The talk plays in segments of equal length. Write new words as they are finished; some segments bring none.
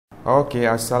Okay,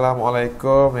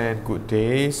 Assalamualaikum and good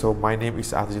day. So my name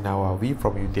is Arjun Nawawi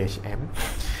from UTHM,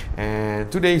 and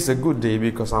today is a good day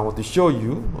because I want to show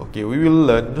you. Okay, we will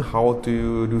learn how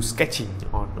to do sketching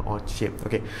on Onshape.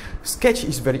 Okay, sketch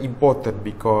is very important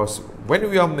because when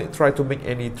we are try to make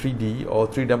any 3D or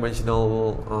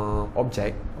three-dimensional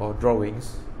object or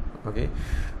drawings, okay,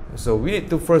 so we need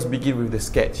to first begin with the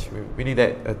sketch. We need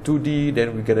that 2D,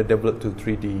 then we're gonna develop to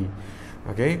 3D.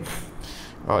 Okay.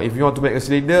 If you want to make a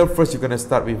cylinder, first you're gonna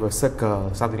start with a circle,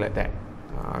 something like that.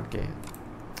 Okay,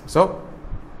 so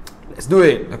let's do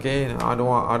it. Okay, I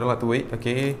don't like to wait.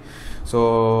 Okay,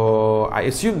 so I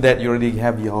assume that you already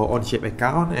have your Onshape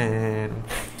account, and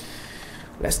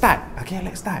let's start. Okay,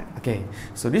 let's start. Okay,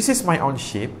 so this is my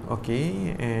Onshape.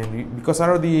 Okay, and because I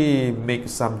already make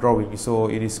some drawing,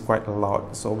 so it is quite a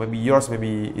lot. So maybe yours,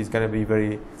 maybe it's gonna be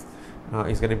very,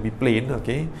 it's gonna be plain.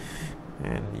 Okay.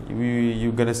 And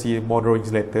you're gonna see more drawings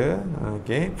later.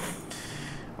 Okay,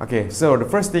 so the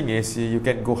first thing is you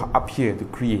can go up here to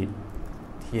create.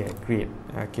 Create.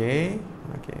 Okay,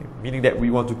 meaning that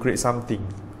we want to create something.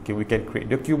 Okay, we can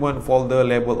create document, folder,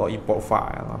 label, or import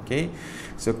file. Okay,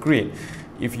 so create.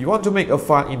 If you want to make a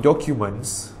file in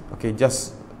documents, okay,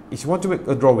 just if you want to make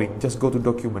a drawing, just go to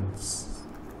documents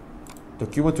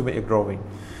to make a drawing.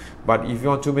 But if you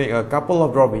want to make a couple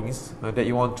of drawings that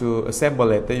you want to assemble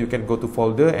later, you can go to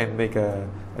folder and make a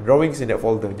drawings in that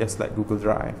folder, just like Google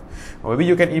Drive. Or maybe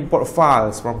you can import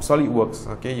files from SolidWorks.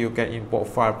 Okay, you can import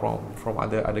file from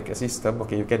other system.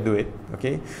 Okay, you can do it.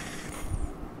 Okay,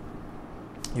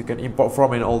 you can import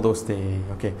from and all those things.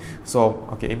 Okay,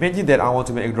 so imagine that I want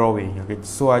to make a drawing. Okay,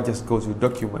 so I just go to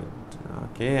document.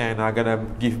 Okay, and I'm gonna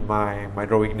give my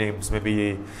drawing names,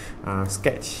 maybe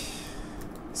sketch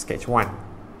 1.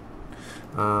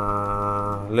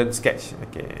 Learn sketch.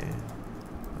 Okay,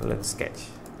 learn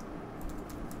sketch.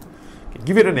 Okay,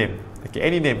 give it a name. Okay,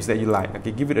 any names that you like.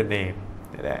 Okay, give it a name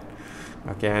like that.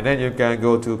 Okay, and then you can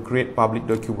go to create public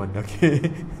document. Okay,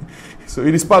 so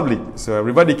it is public, so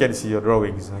everybody can see your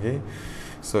drawings. Okay,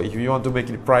 so if you want to make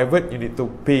it private, you need to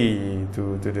pay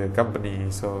to the company.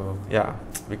 So yeah,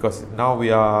 because now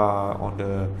we are on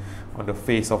the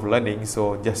phase of learning,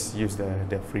 so just use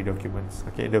the free documents.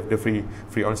 Okay, the free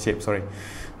Onshape, sorry.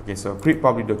 Okay, so create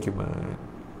public document.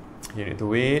 You need to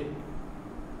wait.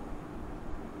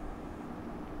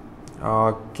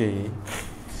 Okay,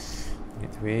 you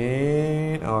need to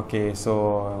wait. Okay,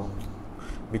 so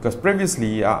because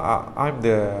previously I'm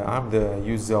the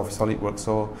user of SolidWorks,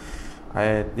 so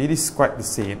it is quite the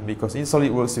same, because in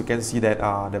SolidWorks you can see that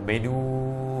the menu.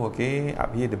 Okay,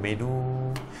 up here the menu,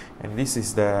 and this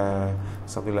is the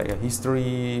something like a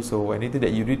history. So anything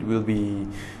that you did will be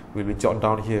jotted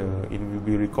down here. It will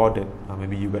be recorded.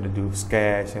 Maybe you're gonna do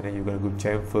sketch, and then you're gonna do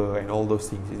chamfer and all those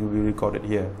things. It will be recorded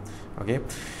here. Okay,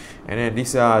 and then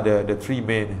these are the three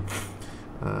main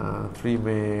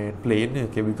plane.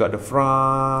 Okay, we got the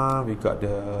front, we got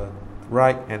the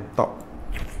right and top.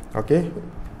 Okay.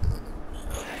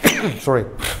 Sorry.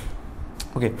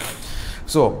 Okay,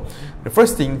 so the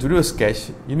first thing to do a sketch,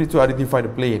 you need to identify the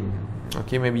plane.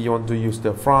 Okay, maybe you want to use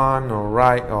the front or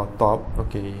right or top.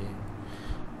 Okay,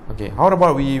 how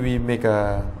about we make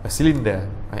a cylinder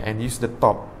and use the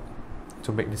top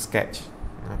to make the sketch.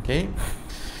 Okay,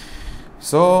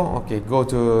 so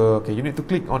you need to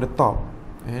click on the top,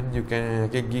 and you can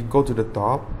go to the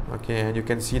top. Okay, and you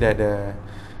can see that the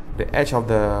edge of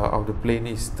the plane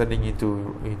is turning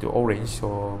into orange,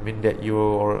 so mean that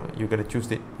you're gonna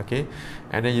choose it. Okay,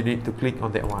 and then you need to click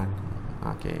on that one.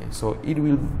 Okay, so it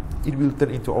will turn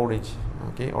into orange.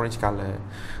 Okay, orange color.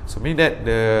 So mean that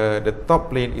the top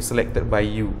plane is selected by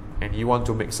you, and you want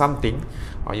to make something,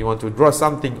 or you want to draw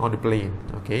something on the plane.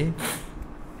 Okay,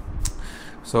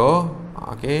 so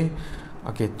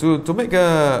to make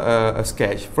a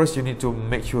sketch, first you need to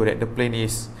make sure that the plane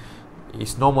is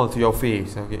normal to your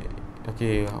face.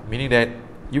 Okay, meaning that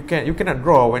you cannot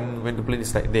draw when the plane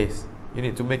is like this. You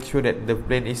need to make sure that the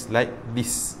plane is like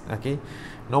this. Okay,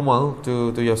 normal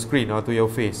to your screen or to your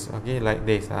face. Okay, like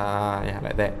this. Yeah,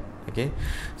 like that. Okay,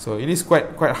 so it is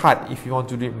quite hard if you want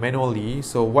to do it manually.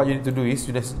 So what you need to do is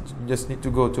you just need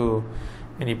to go to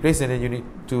any place, and then you need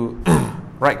to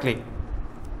right click,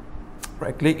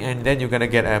 and then you're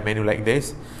gonna get a menu like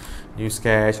this. New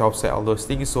sketch, offset, all those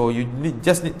things. So you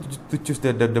just need to choose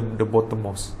the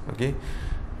bottommost. Okay,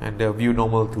 and the view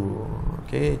normal too.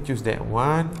 Okay, choose that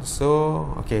one.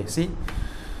 So okay, see,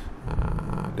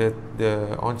 the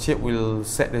Onshape will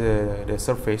set the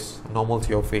surface normal to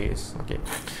your face.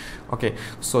 Okay,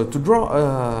 so to draw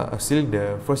a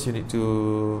cylinder, first you need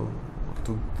to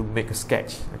make a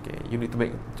sketch. Okay, you need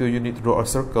to draw a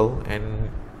circle, and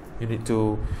you need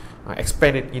to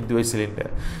expand it into a cylinder.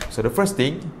 So the first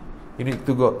thing, you need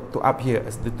to go to up here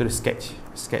to the sketch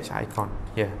icon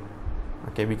here.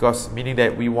 Okay, because meaning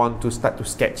that we want to start to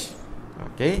sketch.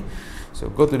 Okay, so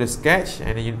go to the sketch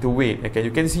and then you need to wait. Okay,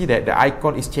 you can see that the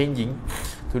icon is changing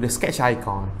to the sketch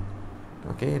icon.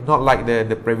 Okay, not like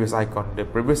the previous icon. The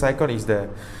previous icon is the,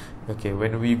 okay,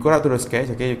 when we go out to the sketch,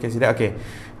 okay, you can see that, okay,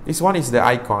 this one is the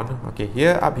icon. Okay,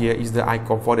 here up here is the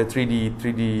icon for the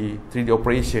 3D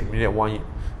operation.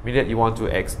 Meaning that you want to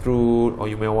extrude, or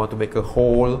you may want to make a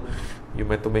hole, you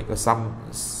may to make some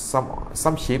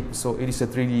shape. So it is a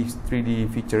 3D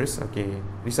features. Okay,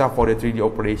 these are for the 3D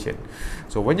operation.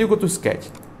 So when you go to sketch,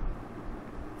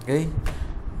 okay,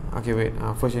 wait,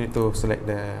 first you need to select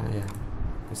the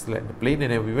select the plane,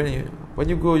 and then when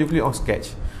you go, you click on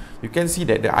sketch, you can see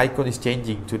that the icon is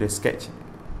changing to the sketch.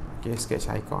 Okay, sketch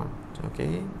icon.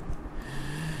 Okay,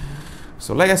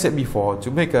 so like I said before,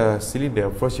 to make a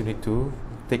cylinder, first you need to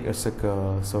take a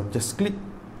circle. So just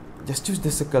choose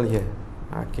the circle here.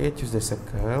 Okay, choose the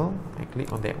circle and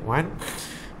click on that one,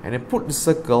 and then put the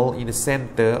circle in the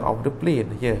center of the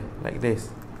plane here, like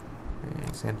this.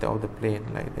 Center of the plane,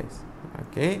 like this.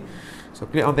 Okay, so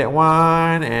click on that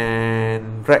one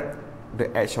and drag the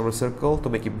edge of the circle to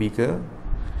make it bigger,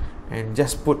 and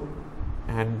just put,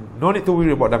 and no need to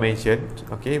worry about dimension.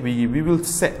 Okay, we will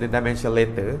set the dimension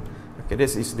later. Okay,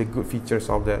 this is the good features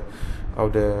of the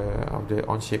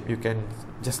Onshape. You can,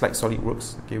 just like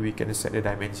SolidWorks, okay, we can set the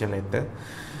dimension later,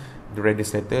 the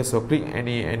radius later. So click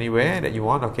anywhere that you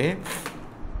want. Okay,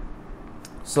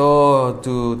 so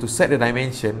to set the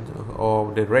dimension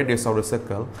of the radius of the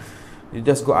circle, you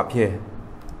just go up here.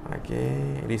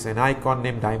 Okay, it is an icon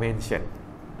named dimension.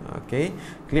 Okay,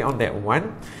 click on that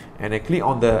one, and then click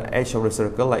on the edge of the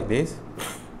circle like this.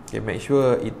 Okay, make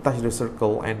sure it touch the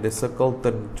circle and the circle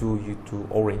turn to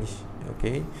orange.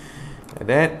 Okay, like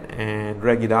that, and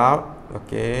drag it out.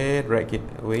 Okay, drag it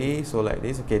away, so like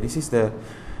this. Okay, this is the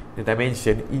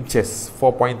dimension, inches,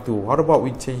 4.2. How about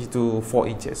we change to 4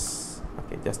 inches?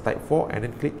 Okay, just type 4 and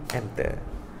then click enter.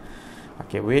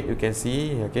 Okay, wait, you can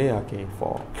see. Okay,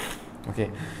 4.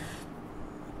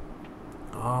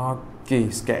 Okay,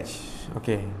 sketch.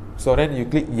 Okay, so then you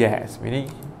click yes,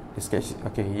 meaning the sketch.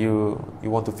 Okay, you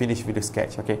want to finish with the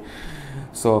sketch. Okay,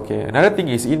 so another thing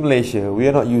is, in Malaysia we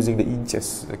are not using the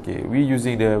inches. Okay, we're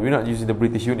not using the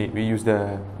British unit, we use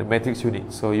the matrix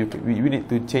unit. So we need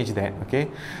to change that. Okay,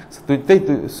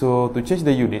 so to change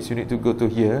the units, you need to go to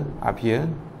here, up here,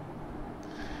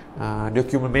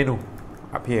 document menu,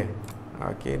 up here.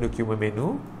 Okay, document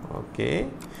menu. Okay,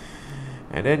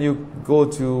 and then you go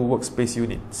to workspace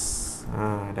units.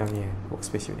 Down here,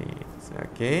 workspace units.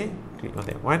 Okay, click on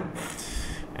that one,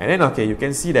 and then you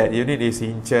can see that unit is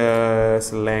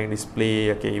inches, length, display.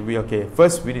 Okay,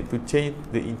 first we need to change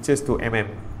the inches to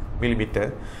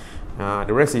millimeter.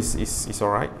 The rest is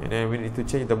alright, and then we need to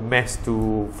change the mass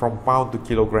from pound to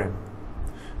kilogram.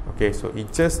 Okay, so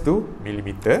inches to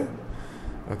millimeter.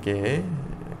 Okay,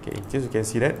 inches, you can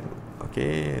see that.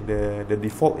 Okay, the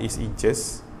default is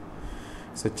inches,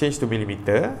 so change to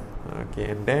millimeter. Okay,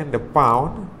 and then the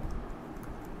pound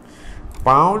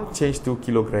change to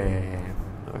kilogram.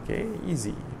 Okay,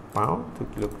 easy, pound to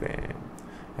kilogram.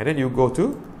 And then you go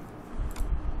to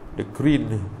the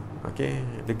green, okay,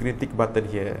 the green tick button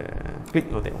here,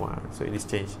 click on that one, so it is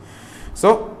changed.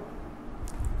 So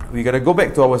we gotta go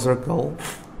back to our circle.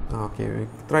 Okay, we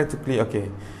try to click.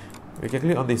 Okay, we can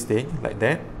click on this thing like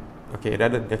that. Okay,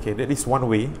 that is one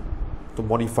way to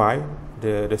modify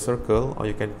the circle, or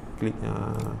you can click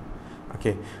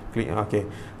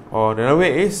or another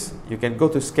way is you can go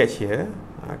to sketch here.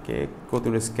 Okay, go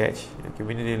to the sketch. Okay,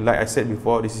 meaning, like I said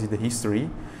before, this is the history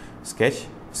sketch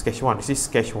 1. This is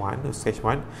sketch 1.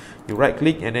 You right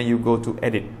click and then you go to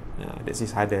edit. This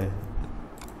is other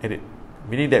edit,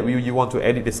 meaning that you want to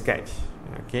edit the sketch.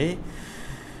 Okay,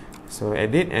 so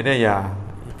edit, and then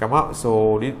it come out.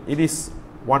 So it is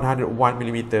 101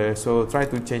 millimeter, so try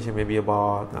to change it maybe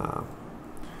about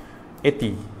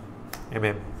 80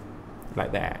 mm,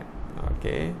 like that.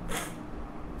 Okay,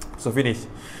 so finish.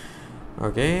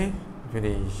 Okay,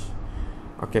 finish.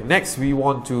 Okay, next we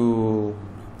want to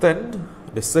turn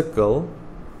the circle,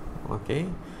 okay,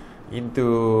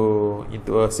 into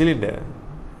a cylinder.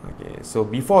 Okay, so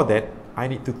before that, I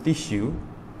need to teach you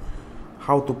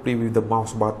how to play with the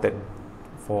mouse button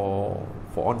for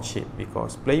Onshape,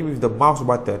 because playing with the mouse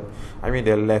button, I mean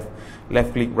the left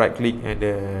click, right click, and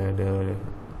the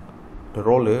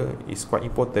roller is quite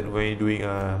important when you're doing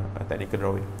a technical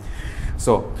drawing.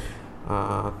 So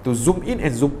to zoom in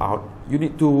and zoom out, you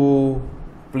need to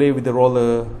play with the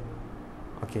roller.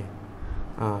 Okay,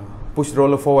 push the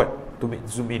roller forward to make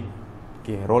zoom in.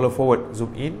 Okay, roller forward,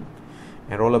 zoom in,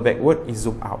 and roller backward is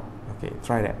zoom out. Okay,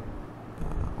 try that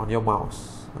on your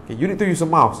mouse. Okay, you need to use a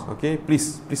mouse. Okay,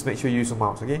 please make sure you use a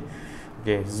mouse. Okay,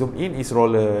 okay, zoom in is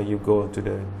roller, you go to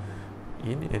the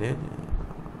in and then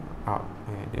out.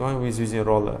 And the one is using a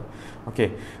roller.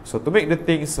 Okay, so to make the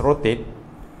things rotate,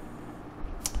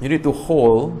 you need to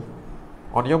hold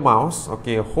on your mouse.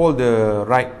 Okay, hold the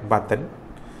right button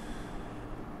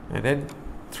and then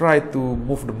try to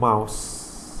move the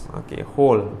mouse. Okay,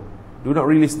 hold, do not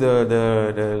release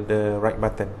the right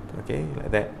button. Okay,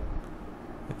 like that.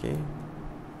 Okay,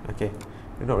 okay,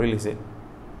 do not release it.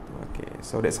 Okay,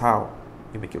 so that's how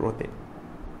you make it rotate.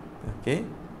 Okay,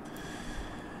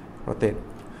 rotate.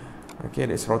 Okay,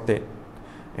 let's rotate.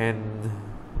 And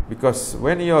because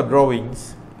when you're drawing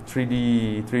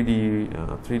 3D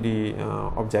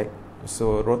object,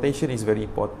 so rotation is very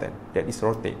important. That is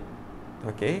rotate.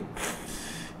 Okay,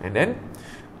 and then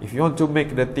if you want to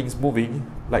make the things moving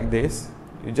like this,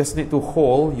 you just need to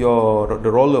hold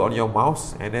the roller on your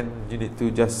mouse, and then you need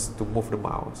to just to move the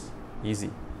mouse.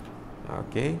 Easy.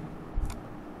 Okay,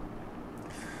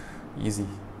 easy.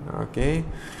 Okay,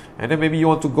 and then maybe you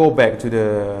want to go back to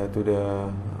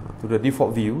the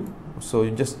default view, so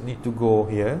you just need to go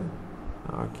here.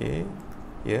 Okay,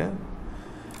 here,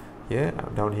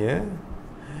 down here,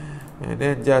 and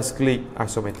then just click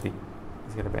isometric.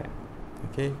 It's gonna back.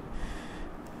 Okay,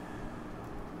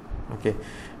 okay,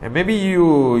 and maybe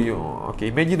you okay,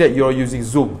 imagine that you're using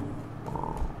zoom,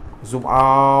 zoom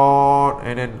out,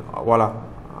 and then voila,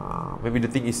 maybe the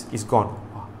thing is gone.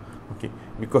 Okay,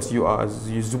 because you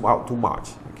zoom out too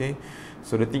much. Okay,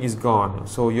 so the thing is gone,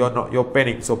 so you're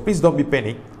panicked. So please don't be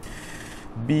panicked.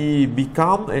 Be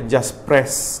calm and just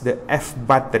press the F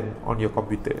button on your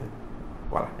computer.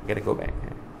 Voila, I'm gonna go back.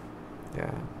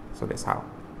 Yeah, so that's how.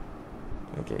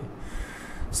 Okay,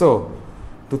 so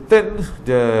to turn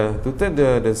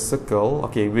the circle.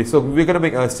 Okay, so we're gonna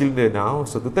make a cylinder now.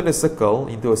 So to turn the circle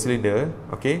into a cylinder,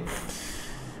 okay,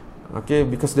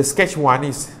 because the sketch one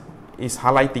is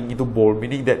highlighting into bold,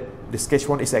 meaning that the sketch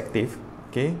one is active.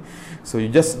 Okay, so you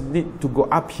just need to go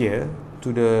up here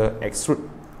to the extrude,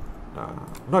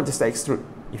 not just the extrude.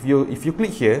 If you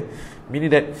click here, meaning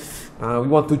that we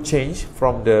want to change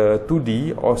from the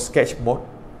 2D or sketch mode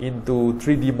into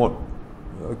 3D mode.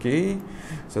 Okay,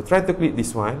 so try to click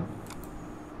this one.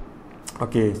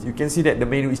 Okay, you can see that the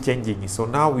menu is changing. So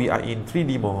now we are in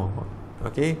 3D mode.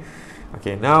 Okay,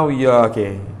 okay, now we are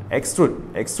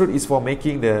extrude is for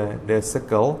making the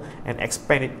circle and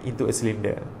expand it into a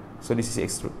cylinder. So this is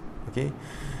extrude. Okay,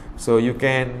 so you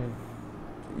can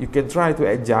try to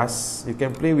adjust. You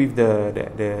can play with the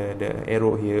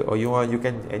arrow here, or you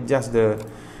can adjust the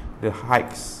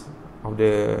heights of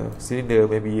the cylinder,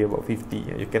 maybe about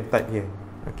 50. You can type here.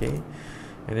 Okay,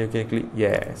 and then you can click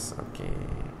yes. Okay,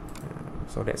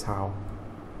 so that's how.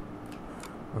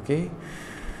 Okay,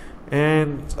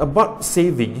 and about to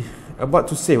save.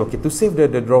 Okay, to save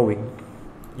the drawing,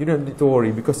 you don't need to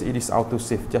worry because it is auto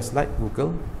save, just like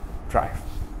Google Drive.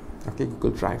 Okay,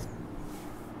 Google Drive.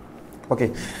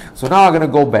 Okay, so now I'm gonna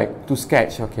go back to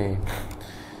sketch. Okay,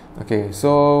 okay,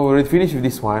 so we're finished with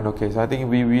this one. Okay, so I think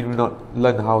we will not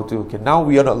learn how to. Okay, now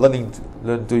we are not learn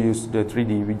to use the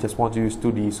 3D. We just want to use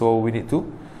 2D. So we need to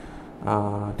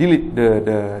delete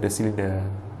the cylinder.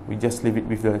 We just leave it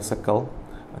with the circle.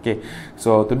 Okay,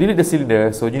 so to delete the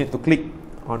cylinder, so you need to click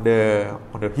on the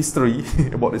history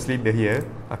about the cylinder here.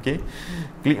 Okay,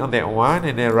 click on that one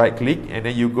and then right click and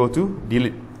then you go to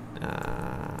delete.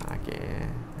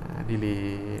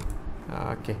 Delete.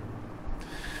 Okay,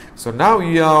 so now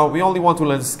we only want to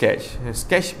learn sketch.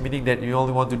 Sketch meaning that you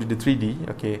only want to do the 3D.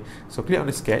 Okay, so click on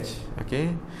the sketch.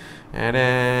 Okay, and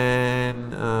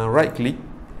then right click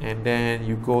and then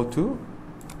you go to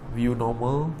view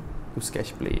normal to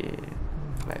sketch plane,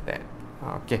 like that.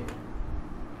 Okay,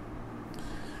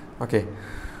 okay,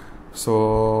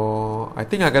 so I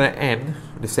think I'm gonna end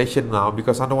the session now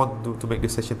because I don't want to make the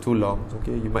session too long.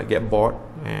 Okay, you might get bored,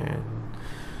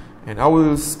 and I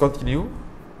will continue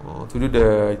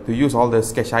to use all the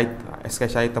sketch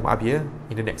item up here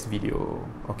in the next video.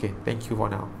 Okay, thank you for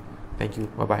now. Thank you.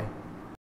 Bye bye.